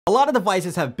A lot of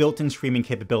devices have built-in streaming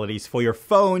capabilities for your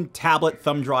phone, tablet,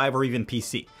 thumb drive, or even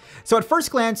PC. So at first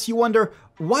glance, you wonder,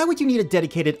 why would you need a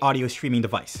dedicated audio streaming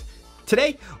device?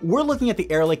 Today, we're looking at the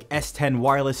Arylic S10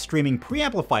 wireless streaming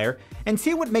preamplifier and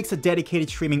see what makes a dedicated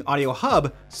streaming audio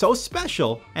hub so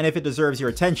special and if it deserves your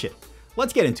attention.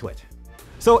 Let's get into it.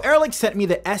 So Arylic sent me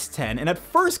the S10, and at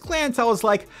first glance I was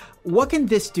like, what can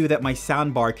this do that my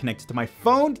soundbar connected to my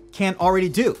phone can't already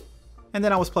do? And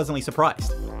then I was pleasantly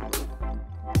surprised.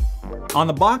 On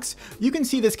the box, you can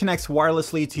see this connects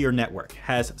wirelessly to your network,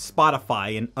 has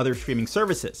Spotify and other streaming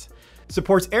services,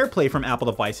 supports AirPlay from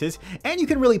Apple devices, and you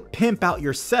can really pimp out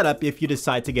your setup if you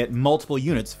decide to get multiple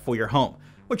units for your home,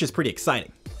 which is pretty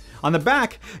exciting. On the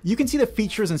back, you can see the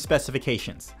features and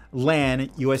specifications: LAN,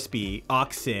 USB,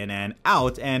 aux-in and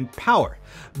out, and power.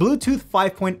 Bluetooth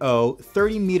 5.0,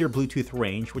 30-meter Bluetooth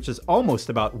range, which is almost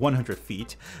about 100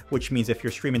 feet, which means if you're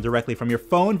streaming directly from your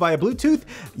phone via Bluetooth,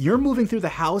 you're moving through the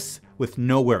house with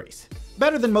no worries.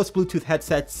 Better than most Bluetooth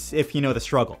headsets if you know the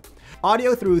struggle.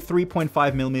 Audio through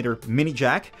 3.5mm mini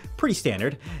jack, pretty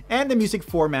standard, and the music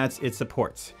formats it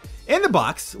supports. In the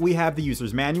box, we have the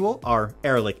user's manual, our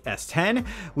Arylic S10.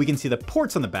 We can see the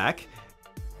ports on the back.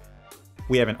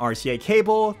 We have an RCA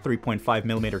cable,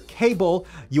 3.5mm cable,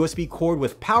 USB cord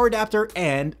with power adapter,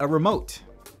 and a remote.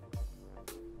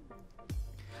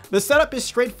 The setup is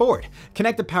straightforward.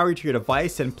 Connect the power to your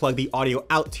device and plug the audio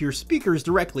out to your speakers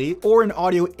directly or an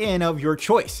audio in of your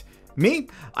choice. Me,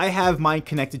 I have mine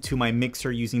connected to my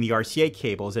mixer using the RCA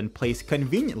cables and placed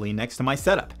conveniently next to my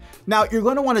setup. Now, you're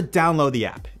going to want to download the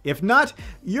app. If not,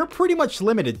 you're pretty much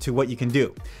limited to what you can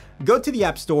do. Go to the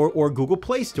App Store or Google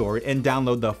Play Store and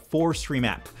download the 4Stream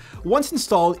app. Once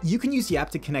installed, you can use the app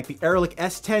to connect the Arylic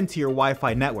S10 to your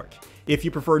Wi-Fi network. If you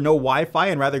prefer no Wi-Fi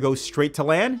and rather go straight to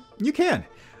LAN, you can.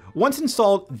 Once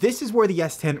installed, this is where the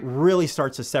S10 really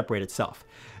starts to separate itself.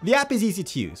 The app is easy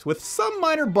to use, with some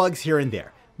minor bugs here and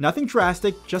there. Nothing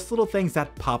drastic, just little things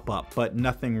that pop up, but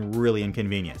nothing really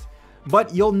inconvenient.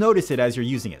 But you'll notice it as you're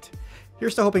using it.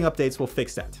 Here's to hoping updates will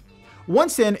fix that.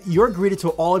 Once in, you're greeted to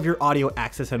all of your audio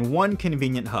access in one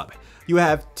convenient hub. You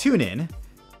have TuneIn,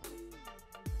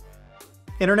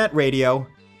 Internet Radio,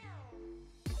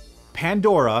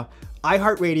 Pandora,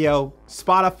 iHeartRadio,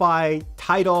 Spotify,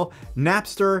 Tidal,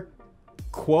 Napster,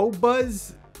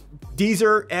 Qobuz,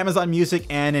 Deezer, Amazon Music,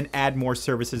 and an Add More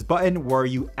Services button where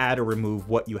you add or remove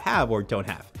what you have or don't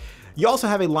have. You also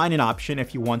have a line-in option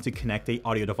if you want to connect an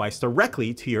audio device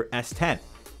directly to your S10.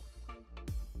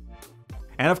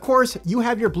 And of course, you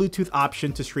have your Bluetooth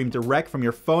option to stream direct from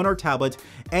your phone or tablet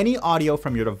any audio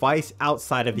from your device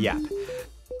outside of the app.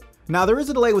 Now, there is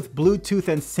a delay with Bluetooth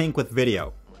and sync with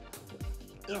video.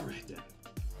 All right then.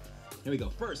 Here we go.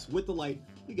 First, with the light,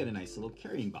 you get a nice little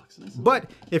carrying box.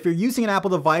 But if you're using an Apple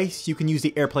device, you can use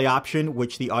the AirPlay option,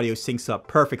 which the audio syncs up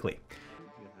perfectly.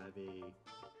 You have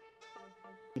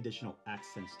additional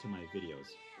accents to my videos.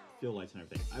 Fill lights and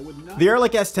everything. The Arylic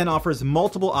S10 offers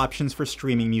multiple options for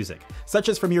streaming music, such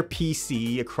as from your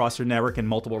PC, across your network in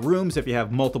multiple rooms if you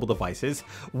have multiple devices,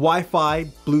 Wi-Fi,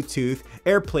 Bluetooth,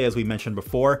 AirPlay as we mentioned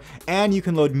before, and you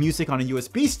can load music on a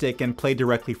USB stick and play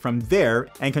directly from there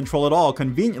and control it all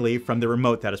conveniently from the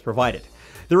remote that is provided.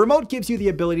 The remote gives you the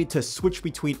ability to switch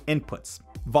between inputs,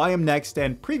 volume next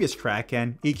and previous track,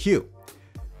 and EQ.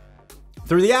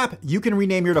 Through the app, you can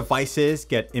rename your devices,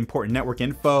 get important network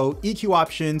info, EQ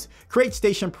options, create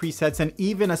station presets, and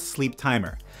even a sleep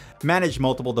timer. Manage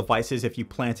multiple devices if you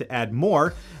plan to add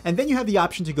more, and then you have the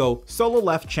option to go solo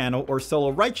left channel or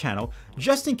solo right channel,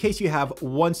 just in case you have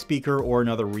one speaker or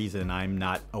another reason I'm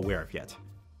not aware of yet.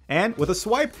 And with a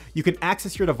swipe, you can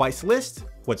access your device list,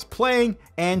 what's playing,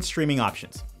 and streaming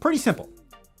options. Pretty simple.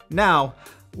 Now,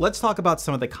 let's talk about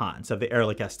some of the cons of the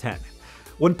Arylic S10.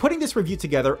 When putting this review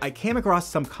together, I came across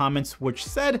some comments which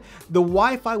said the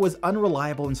Wi-Fi was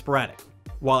unreliable and sporadic.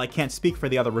 While I can't speak for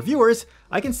the other reviewers,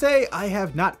 I can say I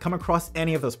have not come across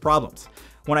any of those problems.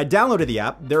 When I downloaded the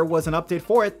app, there was an update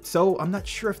for it, so I'm not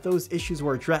sure if those issues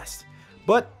were addressed.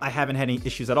 But I haven't had any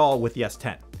issues at all with the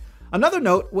S10. Another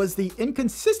note was the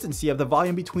inconsistency of the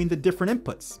volume between the different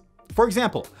inputs. For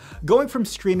example, going from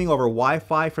streaming over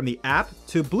Wi-Fi from the app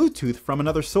to Bluetooth from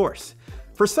another source.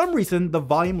 For some reason, the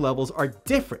volume levels are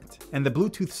different, and the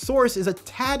Bluetooth source is a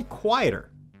tad quieter.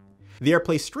 The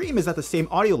AirPlay stream is at the same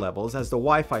audio levels as the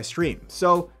Wi-Fi stream,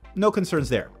 so no concerns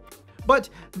there. But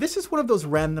this is one of those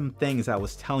random things I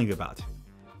was telling you about.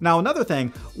 Now another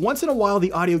thing, once in a while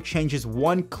the audio changes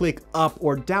one click up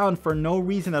or down for no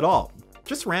reason at all.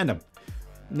 Just random.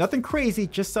 Nothing crazy,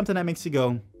 just something that makes you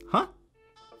go, huh?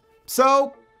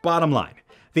 So, bottom line,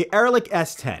 the Arylic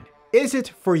S10, is it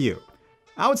for you?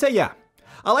 I would say yeah.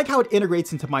 I like how it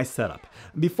integrates into my setup.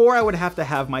 Before, I would have to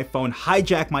have my phone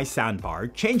hijack my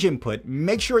soundbar, change input,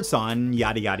 make sure it's on,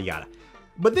 yada yada yada.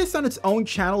 But this on its own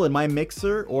channel in my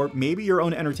mixer, or maybe your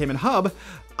own entertainment hub,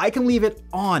 I can leave it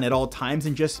on at all times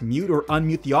and just mute or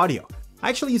unmute the audio. I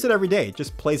actually use it every day, it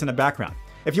just plays in the background.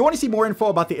 If you want to see more info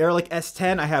about the Arylic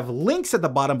S10, I have links at the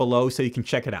bottom below so you can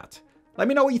check it out. Let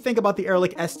me know what you think about the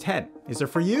Arylic S10. Is it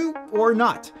for you or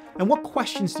not? And what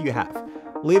questions do you have?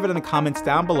 Leave it in the comments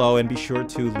down below and be sure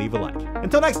to leave a like.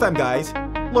 Until next time guys,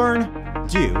 learn,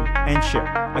 do, and share.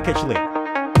 I'll catch you later.